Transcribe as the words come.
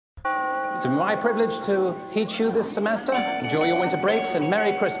It's my privilege to teach you this semester. Enjoy your winter breaks and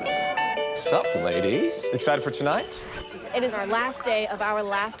Merry Christmas. What's up, ladies? Excited for tonight? It is our last day of our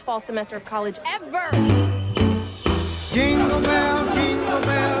last fall semester of college ever. Jingle bell, jingle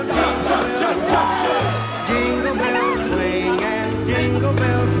bell, jingle bell, jingle bells swing and jingle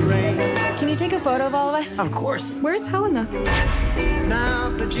bells ring. Can you take a photo of all of us? Of course. Where's Helena?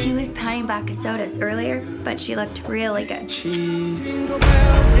 She was pounding vodka sodas earlier, but she looked really good. Cheese. Jingle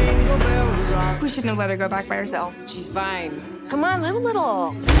bell rock. We shouldn't have let her go back by herself. She's fine. Come on, live a little.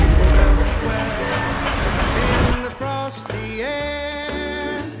 In the frosty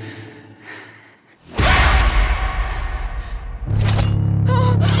air.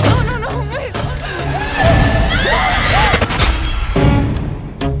 No, wait.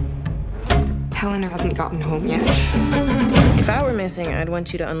 Helena hasn't gotten home yet. If I were missing, I'd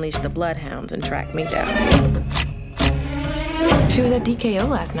want you to unleash the bloodhounds and track me down. She was at DKO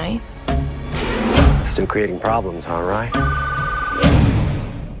last night. Still creating problems, all right?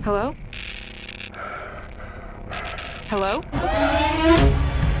 Hello? Hello?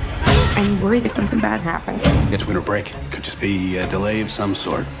 I'm worried that something bad happened. It's winter break. Could just be a delay of some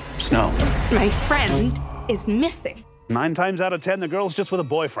sort. Snow. My friend is missing. 9 times out of 10, the girl's just with a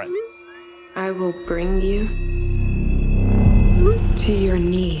boyfriend. I will bring you to your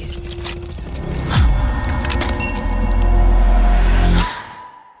knees.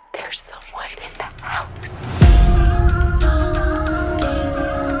 There's someone in the house.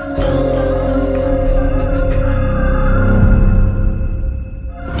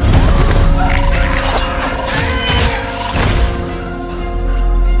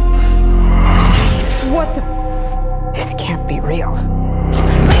 What the? This can't be real.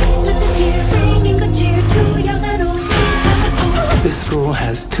 This school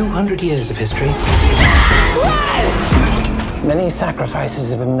has 200 years of history. Many sacrifices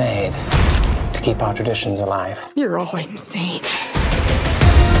have been made to keep our traditions alive. You're all insane.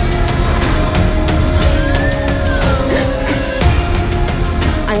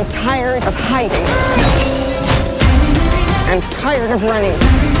 I'm tired of hiding. I'm tired of running.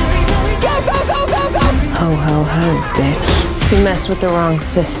 Go, go, go, go, go! Ho, ho, ho, bitch. You messed with the wrong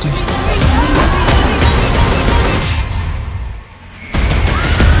sisters.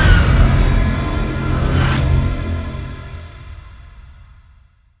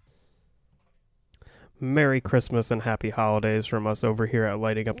 Merry Christmas and Happy Holidays from us over here at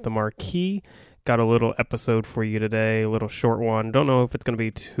Lighting Up the Marquee. Got a little episode for you today, a little short one. Don't know if it's going to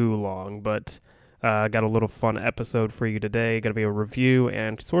be too long, but got a little fun episode for you today. Going to be a review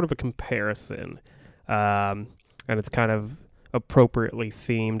and sort of a comparison. And it's kind of appropriately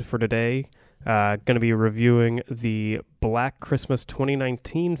themed for today. Going to be reviewing the Black Christmas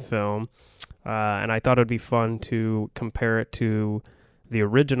 2019 film. And I thought it would be fun to compare it to the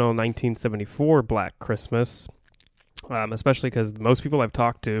original 1974 Black Christmas, especially because most people I've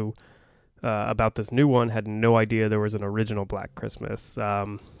talked to about this new one had no idea there was an original Black Christmas. I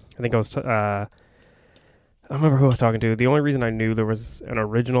think I don't remember who I was talking to. The only reason I knew there was an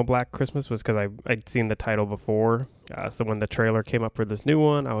original Black Christmas was because I'd seen the title before. So when the trailer came up for this new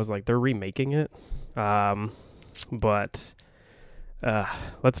one, I was like, they're remaking it. But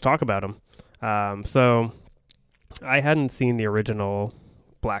let's talk about them. So I hadn't seen the original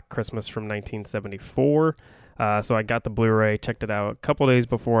Black Christmas from 1974, so I got the Blu-ray, checked it out a couple days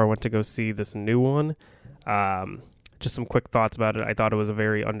before I went to go see this new one. Just some quick thoughts about it. I thought it was a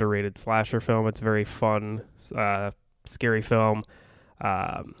very underrated slasher film. It's a very fun, scary film.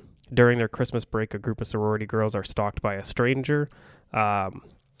 During their Christmas break, a group of sorority girls are stalked by a stranger.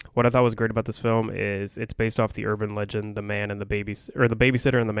 What I thought was great about this film is it's based off the urban legend, the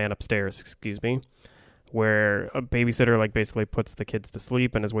babysitter and the man upstairs, where a babysitter basically puts the kids to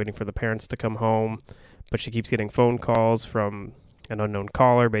sleep and is waiting for the parents to come home, but she keeps getting phone calls from an unknown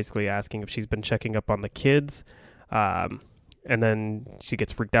caller basically asking if she's been checking up on the kids, and then she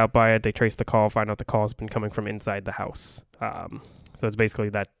gets freaked out by it. They trace the call, find out the call has been coming from inside the house. So it's basically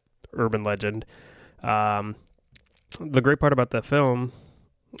that urban legend. The great part about the film,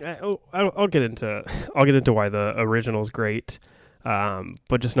 I'll get into why the original is great.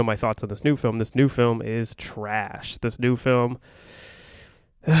 But just know my thoughts on this new film. This new film is trash. This new film,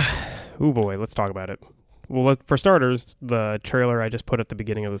 oh boy, let's talk about it. Well, for starters, the trailer I just put at the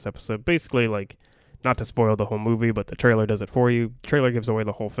beginning of this episode, basically, not to spoil the whole movie, but the trailer does it for you. The trailer gives away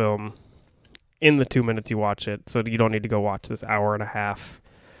the whole film in the 2 minutes you watch it, so you don't need to go watch this hour and a half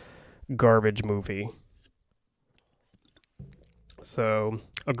garbage movie. So,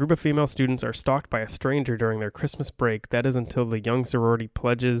 a group of female students are stalked by a stranger during their Christmas break. That is until the young sorority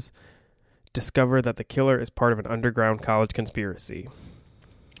pledges discover that the killer is part of an underground college conspiracy.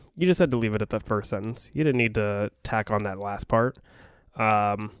 you just had to leave it at the first sentence. You didn't need to tack on that last part.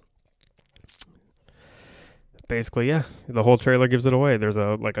 Basically, yeah, the whole trailer gives it away. There's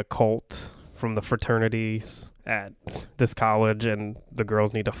a cult from the fraternities at this college, and the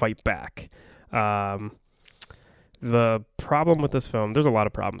girls need to fight back. The problem with this film, there's a lot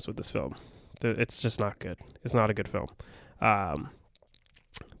of problems with this film. It's just not good. It's not a good film.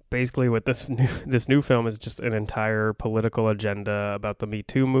 Basically, with this new film is just an entire political agenda about the Me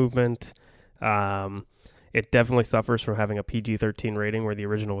Too movement. It definitely suffers from having a PG-13 rating where the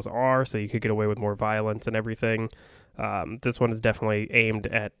original was R, so you could get away with more violence and everything. This one is definitely aimed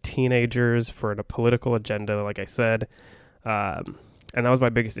at teenagers for a political agenda, like I said. And that was my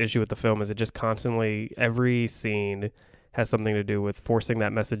biggest issue with the film, is it just constantly, every scene has something to do with forcing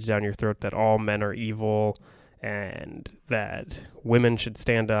that message down your throat that all men are evil and that women should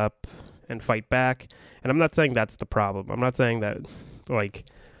stand up and fight back. And I'm not saying that's the problem. I'm not saying that, like,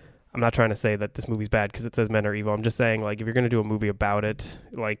 I'm not trying to say that this movie's bad because it says men are evil. I'm just saying, like, if you're going to do a movie about it,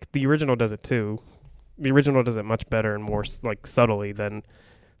 like, the original does it too. The original does it much better and more, like, subtly than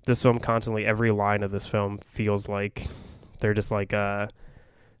this film. Constantly, every line of this film feels like they're just, like,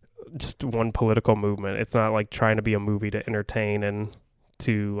 just one political movement. It's not, like, trying to be a movie to entertain and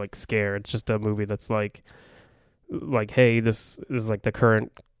to, like, scare. It's just a movie that's, like, hey, this is, like, the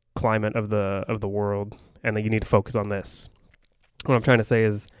current climate of the world, and that you need to focus on this. What I'm trying to say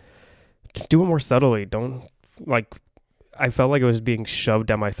is, just do it more subtly. Don't, like, I felt like it was being shoved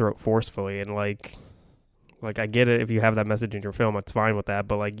down my throat forcefully, and like I get it, if you have that message in your film, it's fine with that,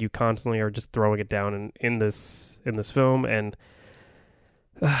 but like, you constantly are just throwing it down in this film, and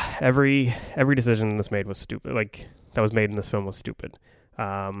every decision this made was stupid. Like, that was made in this film was stupid.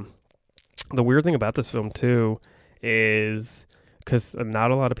 The weird thing about this film too is, because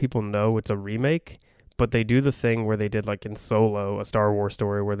not a lot of people know it's a remake, but they do the thing where they did, like, in Solo, a Star Wars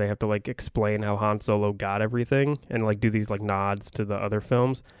story, where they have to, like, explain how Han Solo got everything and, like, do these, like, nods to the other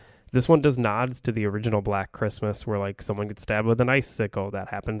films. This one does nods to the original Black Christmas, where, like, someone gets stabbed with an icicle. That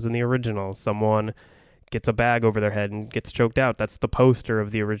happens in the original. Someone gets a bag over their head and gets choked out. That's the poster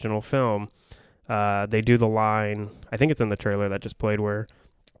of the original film. They do the line, I think it's in the trailer that just played, where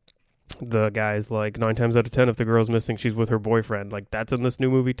the guy's like, 9 times out of 10, if the girl's missing, she's with her boyfriend. Like, that's in this new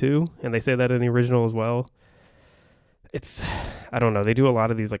movie too, and they say that in the original as well. It's, I don't know, they do a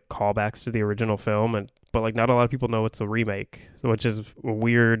lot of these, like, callbacks to the original film, but like, not a lot of people know it's a remake, which is a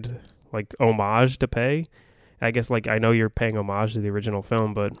weird, like, homage to pay. I guess, like, I know you're paying homage to the original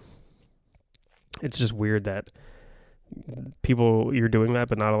film, but it's just weird that you're doing that,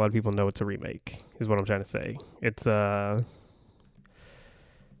 but not a lot of people know it's a remake, is what I'm trying to say. It's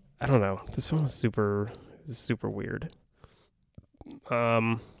I don't know. This film is super weird.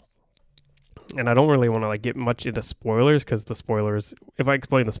 And I don't really want to, like, get much into spoilers, because the spoilers, if I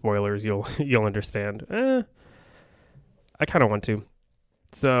explain the spoilers, you'll understand. I kind of want to.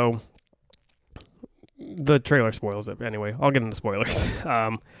 So the trailer spoils it. Anyway, I'll get into spoilers.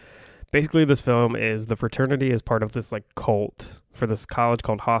 Basically, this film is, the fraternity is part of this, like, cult for this college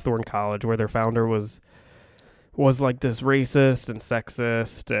called Hawthorne College, where their founder was like this racist and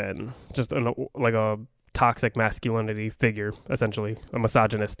sexist and just like a toxic masculinity figure, essentially a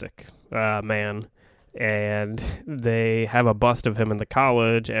misogynistic man. And they have a bust of him in the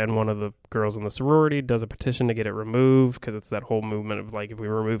college, and one of the girls in the sorority does a petition to get it removed, because it's that whole movement of, like, if we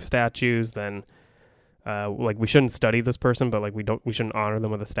remove statues, then like, we shouldn't study this person, but, like, we shouldn't honor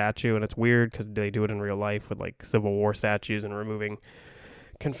them with a statue. And it's weird because they do it in real life with, like, Civil War statues and removing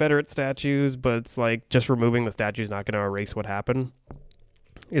Confederate statues, but it's like, just removing the statue is not going to erase what happened,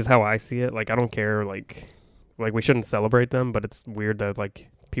 is how I see it. Like, I don't care, like we shouldn't celebrate them, but it's weird that,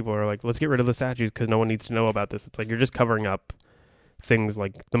 like, people are like, let's get rid of the statues because no one needs to know about this. It's like, you're just covering up things,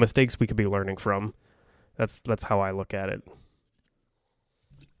 like the mistakes we could be learning from. That's how I look at it.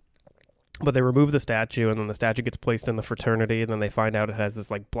 But they remove the statue, and then the statue gets placed in the fraternity, and then they find out it has this,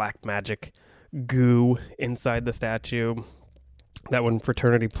 like, black magic goo inside the statue, that when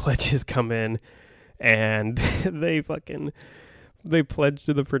fraternity pledges come in and they pledge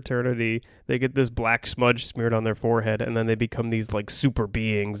to the fraternity, they get this black smudge smeared on their forehead, and then they become these, like, super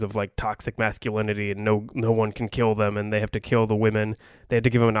beings of, like, toxic masculinity, and no one can kill them, and they have to kill the women. They have to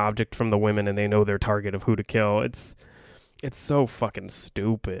give them an object from the women, and they know their target of who to kill. It's so fucking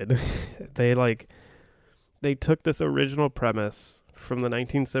stupid. They took this original premise from the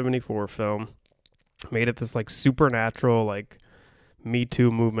 1974 film, made it this, like, supernatural, like, Me Too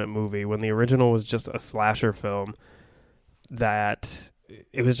movement movie, when the original was just a slasher film, that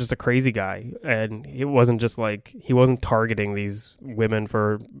it was just a crazy guy, and it wasn't just, like, he wasn't targeting these women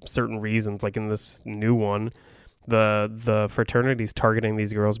for certain reasons, like in this new one. the fraternity's targeting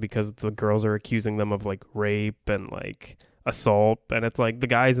these girls because the girls are accusing them of like rape and like assault, and it's like the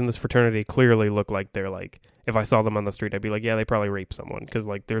guys in this fraternity clearly look like they're like, if I saw them on the street I'd be like, yeah, they probably raped someone, because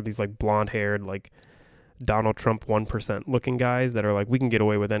like they're these like blonde haired like Donald Trump 1% looking guys that are like, we can get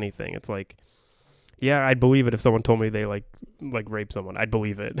away with anything. It's like, yeah, I'd believe it if someone told me they like raped someone. I'd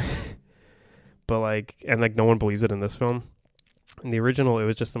believe it. But like, and like no one believes it in this film. In the original, it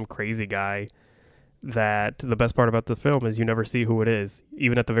was just some crazy guy that the best part about the film is you never see who it is.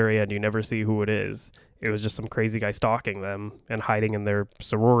 Even at the very end, you never see who it is. It was just some crazy guy stalking them and hiding in their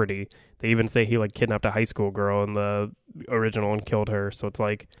sorority. They even say he like kidnapped a high school girl in the original and killed her. So it's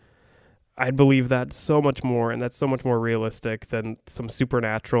like, I'd believe that so much more, and that's so much more realistic than some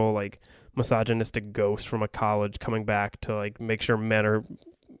supernatural like misogynistic ghost from a college coming back to like make sure men are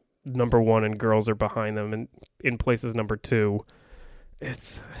number one and girls are behind them and in places number two.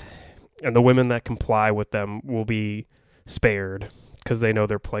 And the women that comply with them will be spared because they know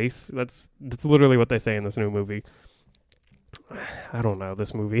their place. That's literally what they say in this new movie. I don't know,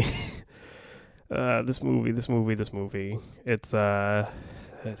 this movie. This movie. It's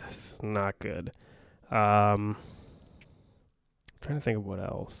not good. Trying to think of what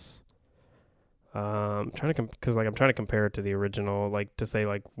else. I'm trying to compare it to the original, like to say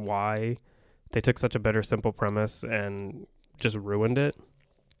like why they took such a better simple premise and just ruined it.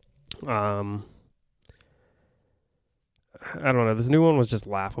 I don't know. This new one was just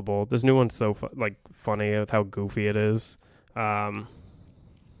laughable. This new one's so funny with how goofy it is. And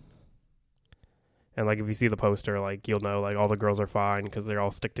like if you see the poster, like you'll know like all the girls are fine because they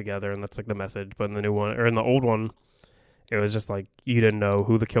all stick together, and that's like the message. But in the new one, or in the old one, it was just like you didn't know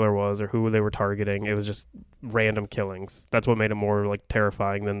who the killer was or who they were targeting. It was just random killings. That's what made it more like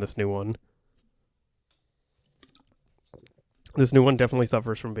terrifying than this new one. This new one definitely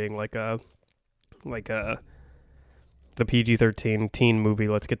suffers from being like the PG-13 teen movie.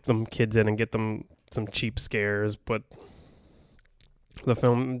 Let's get some kids in and get them some cheap scares, but the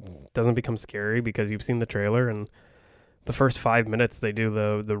film doesn't become scary because you've seen the trailer, and the first 5 minutes they do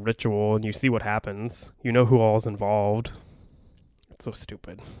the ritual and you see what happens. You know who all's involved. It's so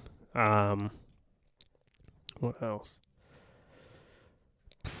stupid. What else?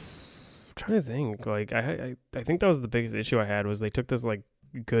 Trying to think. Like I think that was the biggest issue I had, was they took this like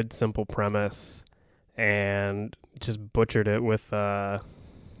good simple premise and just butchered it with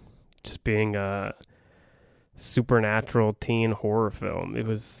just being a supernatural teen horror film. It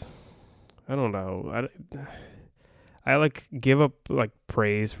was, I don't know. I like give up like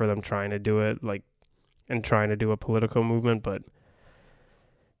praise for them trying to do it, like, and trying to do a political movement, but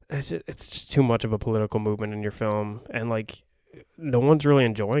it's just too much of a political movement in your film, and like no one's really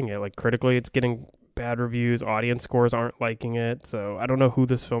enjoying it. Like critically, it's getting bad reviews. Audience scores aren't liking it. So I don't know who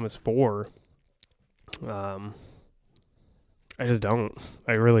this film is for. I just don't.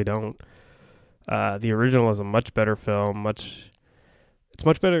 I really don't. The original is a much better film. It's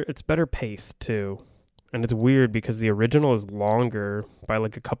much better. It's better paced too. And it's weird because the original is longer by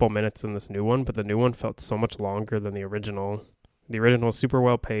like a couple minutes than this new one, but the new one felt so much longer than the original. The original is super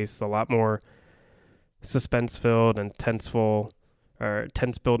well paced, a lot more suspense filled and tense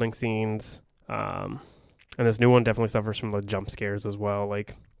building scenes. And this new one definitely suffers from the jump scares as well.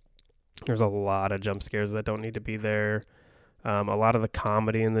 Like there's a lot of jump scares that don't need to be there. A lot of the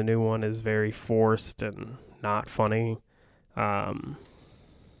comedy in the new one is very forced and not funny. I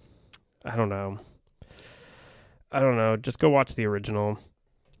don't know. Just go watch the original.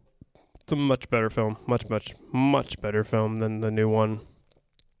 It's a much better film. Much better film than the new one.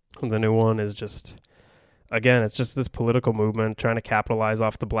 The new one is just, again, it's just this political movement trying to capitalize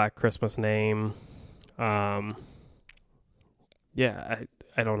off the Black Christmas name. I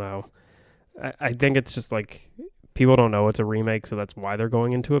don't know. I think it's just like people don't know it's a remake, so that's why they're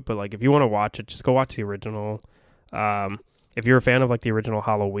going into it. But like, if you want to watch it, just go watch the original. If you're a fan of like the original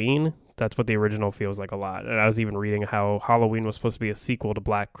Halloween, that's what the original feels like a lot. And I was even reading how Halloween was supposed to be a sequel to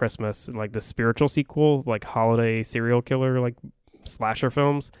Black Christmas, like the spiritual sequel, like holiday serial killer, like slasher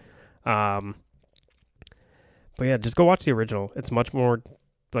films. But yeah, just go watch the original. It's much more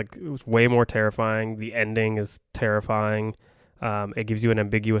like, it was way more terrifying. The ending is terrifying. It gives you an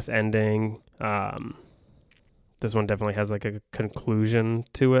ambiguous ending. This one definitely has like a conclusion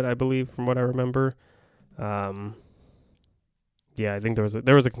to it, I believe, from what I remember. Yeah, I think there was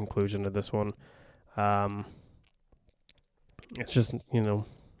a conclusion to this one. It's just,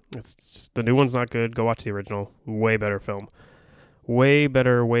 it's just, the new one's not good. Go watch the original. Way better film. Way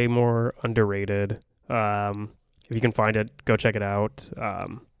better, way more underrated. If you can find it, go check it out.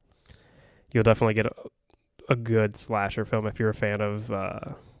 You'll definitely get a good slasher film if you're a fan of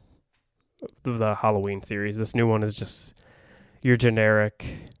the Halloween series. This new one is just your generic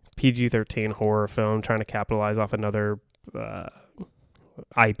PG-13 horror film trying to capitalize off another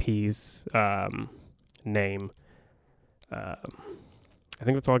IP's name. I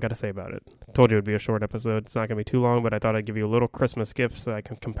think that's all I got to say about it. Told you it would be a short episode. It's not going to be too long, but I thought I'd give you a little Christmas gift so I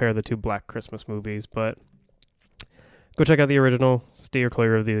can compare the two Black Christmas movies. But go check out the original. Steer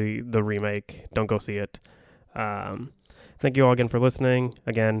clear of the remake. Don't go see it. Thank you all again for listening.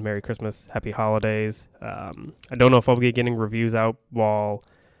 Again, Merry Christmas. Happy Holidays. I don't know if I'll be getting reviews out while...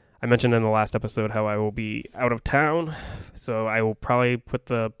 I mentioned in the last episode how I will be out of town. So I will probably put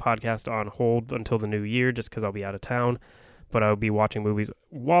the podcast on hold until the new year just because I'll be out of town. But I'll be watching movies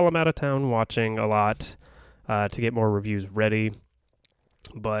while I'm out of town, watching a lot to get more reviews ready.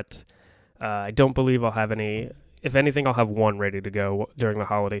 But I don't believe I'll have any. If anything, I'll have one ready to go during the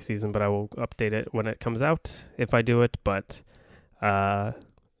holiday season, but I will update it when it comes out if I do it. But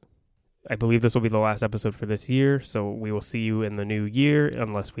I believe this will be the last episode for this year, so we will see you in the new year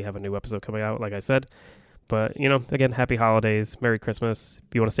unless we have a new episode coming out, like I said. But, again, happy holidays, Merry Christmas.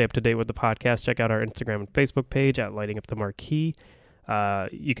 If you want to stay up to date with the podcast, check out our Instagram and Facebook page at Lighting Up the Marquee.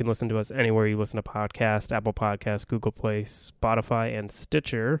 You can listen to us anywhere you listen to podcasts, Apple Podcasts, Google Play, Spotify, and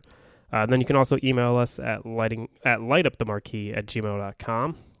Stitcher. Then you can also email us at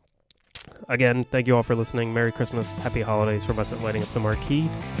lightupthemarquee@gmail.com. Again, thank you all for listening. Merry Christmas, happy holidays from us at Lighting Up the Marquee.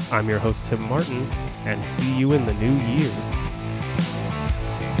 I'm your host, Tim Martin, and see you in the new year.